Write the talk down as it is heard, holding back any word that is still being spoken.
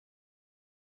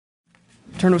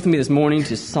Turn with me this morning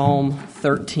to Psalm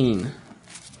 13.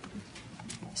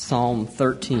 Psalm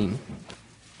 13.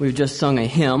 We've just sung a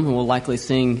hymn, and we'll likely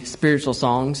sing spiritual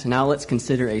songs. Now let's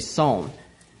consider a psalm.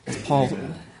 As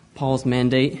Paul's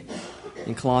mandate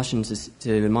in Colossians is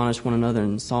to admonish one another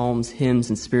in psalms, hymns,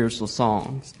 and spiritual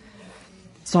songs.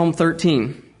 Psalm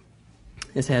 13.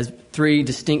 This has three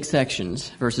distinct sections.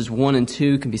 Verses 1 and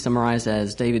 2 can be summarized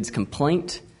as David's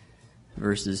complaint.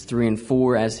 Verses 3 and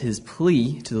 4 as his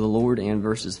plea to the Lord, and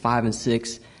verses 5 and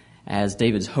 6 as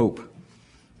David's hope.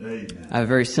 Amen. I have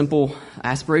very simple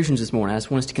aspirations this morning. I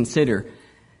just want us to consider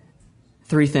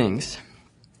three things.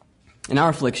 In our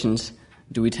afflictions,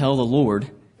 do we tell the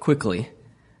Lord quickly?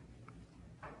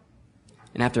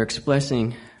 And after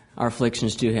expressing our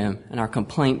afflictions to Him and our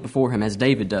complaint before Him, as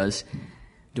David does,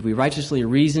 do we righteously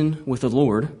reason with the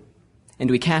Lord? And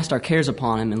do we cast our cares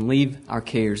upon Him and leave our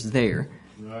cares there?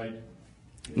 Right.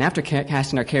 And after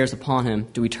casting our cares upon Him,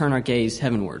 do we turn our gaze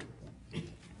heavenward?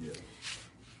 Yes.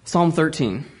 Psalm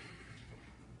 13.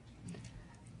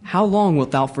 How long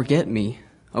wilt thou forget me,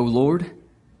 O Lord?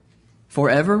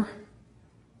 Forever?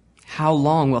 How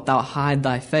long wilt thou hide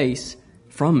thy face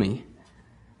from me?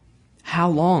 How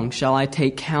long shall I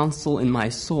take counsel in my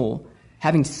soul,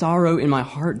 having sorrow in my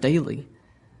heart daily?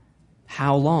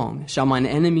 How long shall mine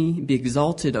enemy be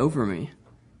exalted over me?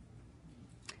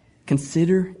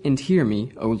 Consider and hear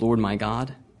me, O Lord my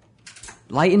God.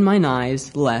 Lighten mine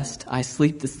eyes, lest I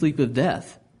sleep the sleep of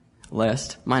death,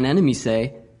 lest mine enemies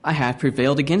say, I have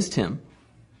prevailed against him,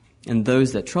 and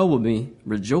those that trouble me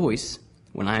rejoice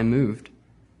when I am moved.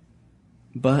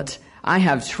 But I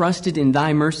have trusted in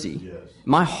thy mercy. Yes.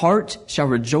 My heart shall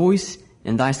rejoice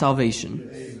in thy salvation.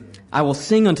 Amen. I will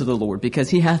sing unto the Lord, because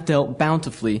he hath dealt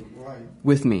bountifully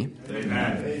with me.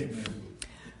 Amen. Amen.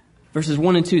 Verses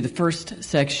 1 and 2, the first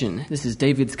section, this is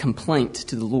David's complaint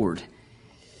to the Lord.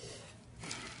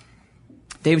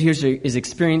 David here is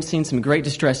experiencing some great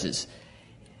distresses.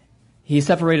 He is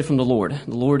separated from the Lord.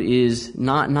 The Lord is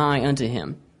not nigh unto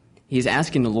him. He is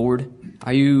asking the Lord,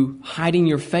 are you hiding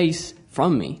your face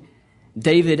from me?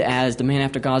 David, as the man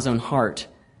after God's own heart,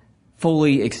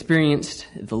 fully experienced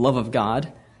the love of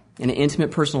God and an intimate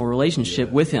personal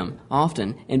relationship with Him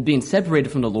often, and being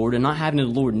separated from the Lord and not having the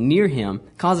Lord near him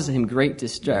causes him great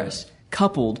distress,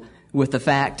 coupled with the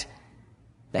fact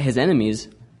that his enemies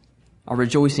are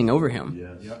rejoicing over him.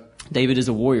 Yes. Yep. David is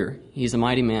a warrior. He's a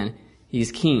mighty man.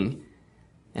 He's king.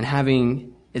 And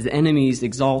having his enemies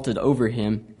exalted over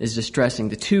him is distressing.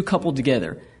 The two coupled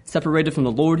together, separated from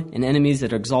the Lord and enemies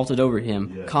that are exalted over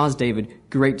him, cause David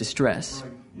great distress.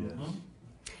 Right.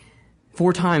 Yes.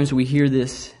 4 times we hear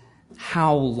this,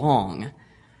 how long?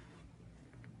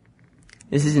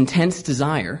 This is intense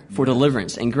desire for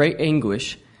deliverance and great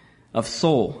anguish of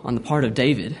soul on the part of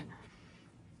David.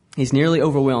 He's nearly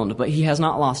overwhelmed, but he has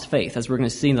not lost faith. As we're going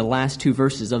to see in the last 2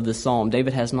 verses of this psalm,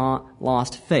 David has not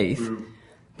lost faith,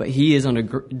 but he is under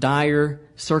dire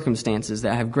circumstances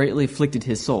that have greatly afflicted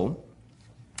his soul.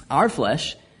 Our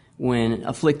flesh, when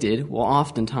afflicted, will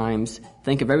oftentimes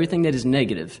think of everything that is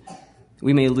negative.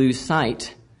 We may lose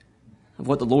sight of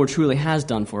what the Lord truly has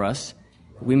done for us.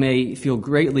 We may feel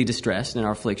greatly distressed in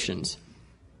our afflictions.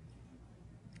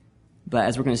 But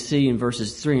as we're going to see in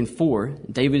verses 3 and 4,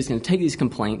 David is going to take these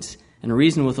complaints and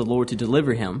reason with the Lord to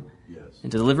deliver him,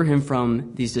 and to deliver him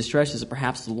from these distresses that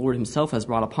perhaps the Lord himself has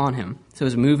brought upon him. So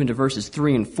as we move into verses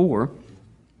 3 and 4,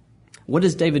 what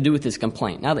does David do with this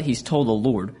complaint? Now that he's told the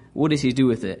Lord, what does he do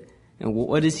with it? And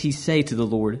what does he say to the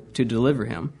Lord to deliver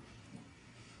him?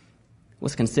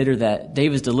 Let's consider that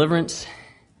David's deliverance,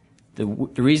 the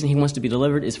reason he wants to be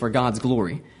delivered is for God's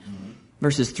glory. Mm-hmm.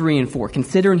 Verses 3 and 4,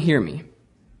 consider and hear me.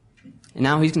 And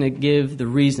now he's going to give the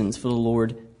reasons for the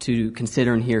Lord to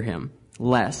consider and hear him.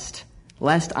 Lest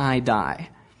I die.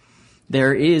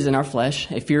 There is in our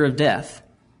flesh a fear of death.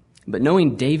 But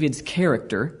knowing David's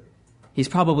character, he's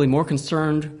probably more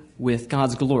concerned with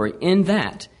God's glory in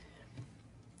that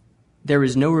there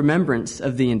is no remembrance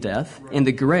of thee in death. In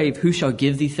the grave, who shall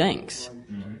give thee thanks?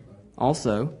 Mm-hmm.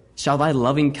 Also, shall thy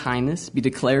loving kindness be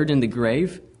declared in the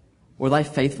grave, or thy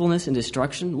faithfulness in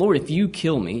destruction? Lord, if you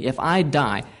kill me, if I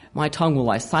die, my tongue will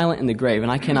lie silent in the grave,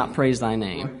 and I cannot praise thy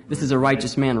name. This is a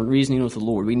righteous man reasoning with the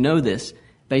Lord. We know this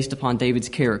based upon David's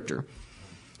character.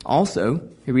 Also,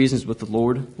 he reasons with the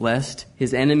Lord, lest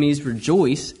his enemies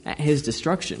rejoice at his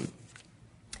destruction.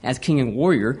 As king and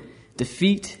warrior,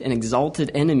 defeat and exalted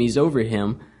enemies over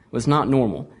him was not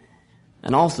normal.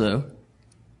 And also,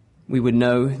 we would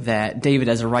know that David,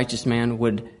 as a righteous man,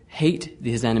 would hate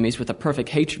his enemies with a perfect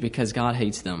hatred because God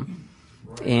hates them.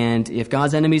 And if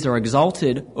God's enemies are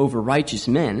exalted over righteous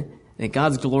men, then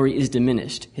God's glory is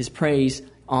diminished. His praise,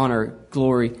 honor,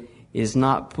 glory is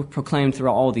not proclaimed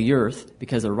throughout all the earth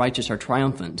because the righteous are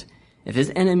triumphant, if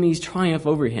his enemies triumph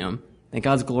over him, then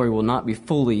God's glory will not be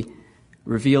fully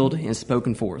revealed and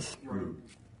spoken forth.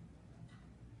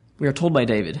 We are told by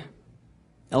David,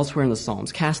 elsewhere in the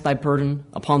Psalms, cast thy burden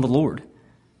upon the Lord,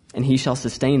 and he shall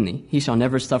sustain thee. He shall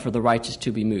never suffer the righteous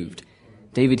to be moved.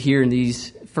 David here in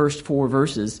these first 4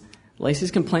 verses lays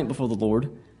his complaint before the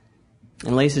Lord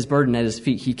and lays his burden at his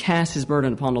feet. He casts his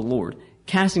burden upon the Lord.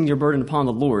 Casting your burden upon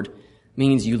the Lord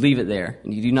means you leave it there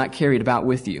and you do not carry it about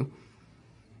with you.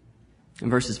 In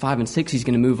verses 5 and 6, he's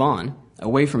going to move on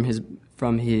away from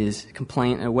his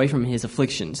complaint and away from his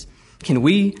afflictions. Can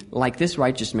we, like this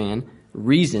righteous man,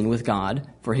 reason with God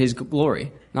for his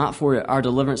glory? Not for our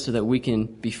deliverance so that we can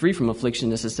be free from affliction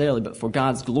necessarily, but for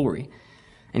God's glory.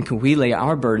 And can we lay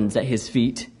our burdens at his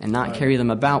feet and not carry them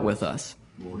about with us?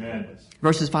 Amen.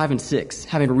 Verses 5 and 6,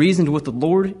 having reasoned with the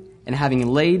Lord and having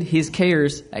laid his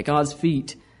cares at God's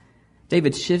feet,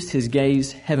 David shifts his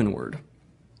gaze heavenward.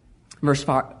 Verse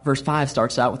 5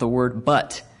 starts out with the word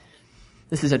but.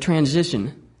 This is a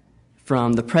transition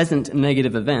from the present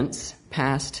negative events,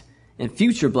 past and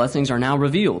future blessings are now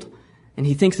revealed. And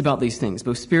he thinks about these things,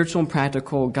 both spiritual and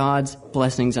practical, God's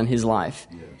blessings on his life.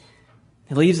 Yes.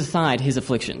 He leaves aside his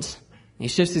afflictions. He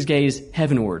shifts his gaze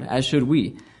heavenward, as should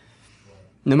we.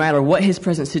 No matter what his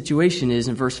present situation is,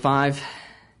 in verse 5,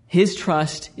 his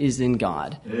trust is in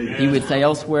God. Amen. He would say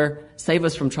elsewhere, save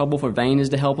us from trouble, for vain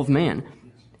is the help of man.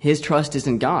 His trust is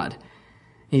in God.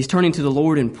 He's turning to the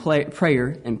Lord in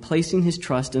prayer and placing his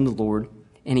trust in the Lord,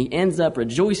 and he ends up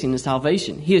rejoicing in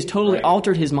salvation. He has totally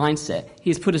altered his mindset. He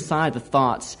has put aside the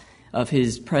thoughts of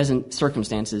his present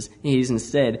circumstances. He is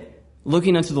instead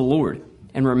looking unto the Lord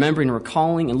and remembering,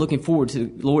 recalling, and looking forward to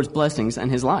the Lord's blessings in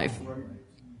his life.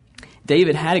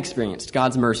 David had experienced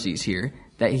God's mercies here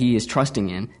that he is trusting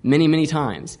in many, many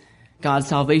times. God's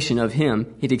salvation of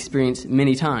him he'd experienced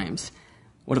many times.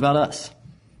 What about us?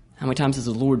 How many times has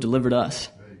the Lord delivered us?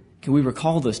 Can we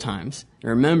recall those times and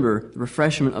remember the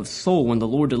refreshment of soul when the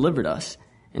Lord delivered us?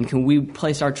 And can we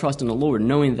place our trust in the Lord,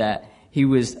 knowing that he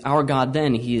was our God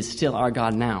then, he is still our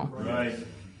God now? Right.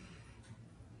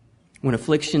 When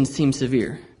affliction seems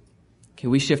severe, can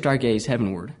we shift our gaze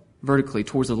heavenward, vertically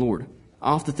towards the Lord,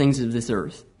 off the things of this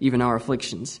earth, even our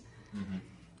afflictions? Mm-hmm.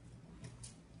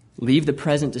 Leave the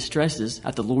present distresses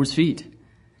at the Lord's feet.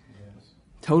 Yes.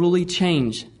 Totally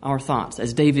change our thoughts,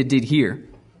 as David did here.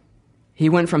 He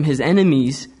went from his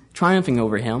enemies triumphing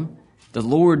over him, the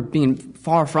Lord being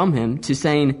far from him, to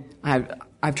saying,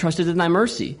 I've trusted in thy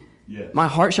mercy. Yes. My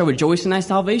heart shall rejoice in thy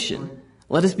salvation.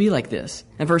 Let us be like this.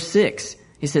 In verse 6,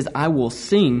 he says, I will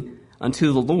sing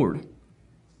unto the Lord.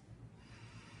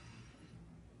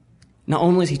 Not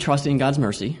only is he trusting in God's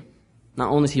mercy, not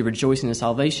only is he rejoicing in his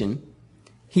salvation,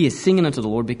 he is singing unto the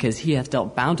Lord because he hath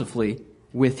dealt bountifully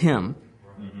with him.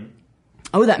 Mm-hmm.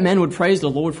 Oh, that men would praise the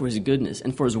Lord for his goodness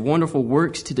and for his wonderful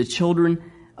works to the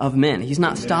children of men. He's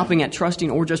not stopping at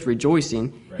trusting or just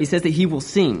rejoicing. Right. He says that he will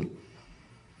sing.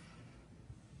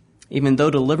 Even though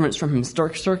deliverance from his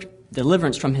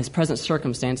present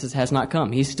circumstances has not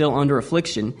come, he's still under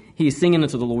affliction. He is singing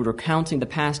unto the Lord, recounting the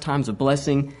past times of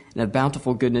blessing and of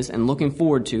bountiful goodness, and looking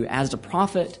forward to, as the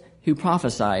prophet who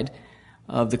prophesied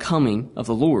of the coming of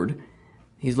the Lord,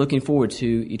 he's looking forward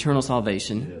to eternal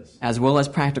salvation, yes, as well as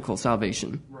practical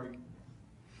salvation. Right.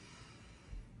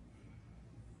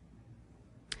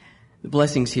 The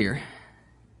blessings here,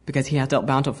 because he hath dealt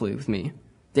bountifully with me.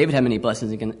 David had many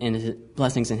blessings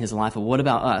in his life, but what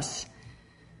about us?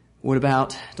 What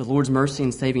about the Lord's mercy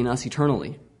in saving us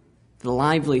eternally? The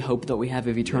lively hope that we have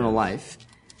of eternal life.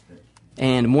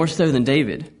 And more so than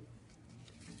David,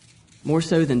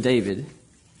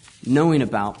 knowing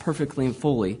about perfectly and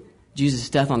fully Jesus'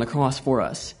 death on the cross for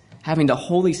us, having the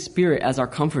Holy Spirit as our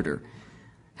comforter,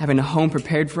 having a home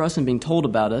prepared for us and being told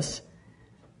about us,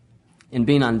 and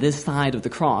being on this side of the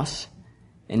cross,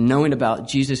 and knowing about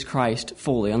Jesus Christ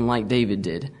fully, unlike David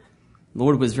did. The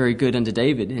Lord was very good unto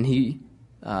David, and he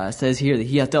says here that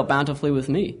he hath dealt bountifully with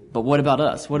me. But what about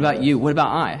us? What about you? What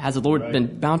about I? Has the Lord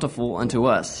been bountiful unto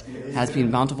us? Has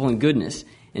been bountiful in goodness,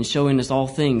 and showing us all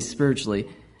things spiritually,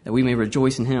 that we may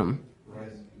rejoice in him?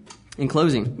 In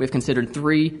closing, we've considered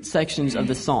 3 sections of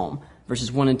the psalm, verses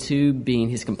 1 and 2 being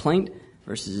his complaint,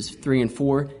 verses 3 and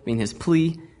 4 being his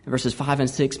plea, and verses 5 and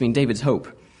 6 being David's hope.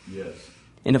 Yes.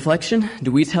 In affliction,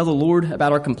 do we tell the Lord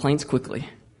about our complaints quickly?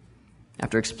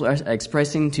 After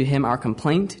expressing to him our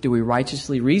complaint, do we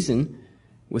righteously reason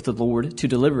with the Lord to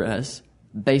deliver us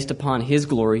based upon his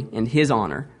glory and his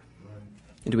honor?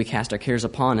 And do we cast our cares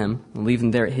upon him and leave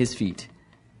them there at his feet?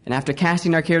 And after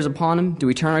casting our cares upon him, do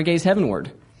we turn our gaze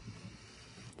heavenward?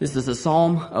 This is a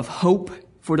psalm of hope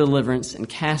for deliverance and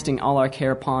casting all our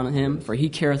care upon him, for he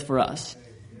careth for us.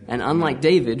 And unlike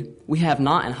David, we have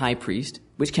not an high priest,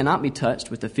 which cannot be touched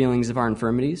with the feelings of our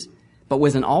infirmities, but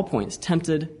was in all points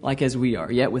tempted like as we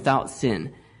are, yet without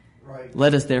sin. Right.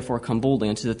 Let us therefore come boldly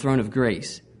unto the throne of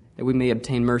grace, that we may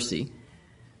obtain mercy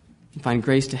and find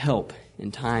grace to help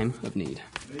in time of need.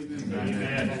 Amen.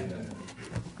 Amen.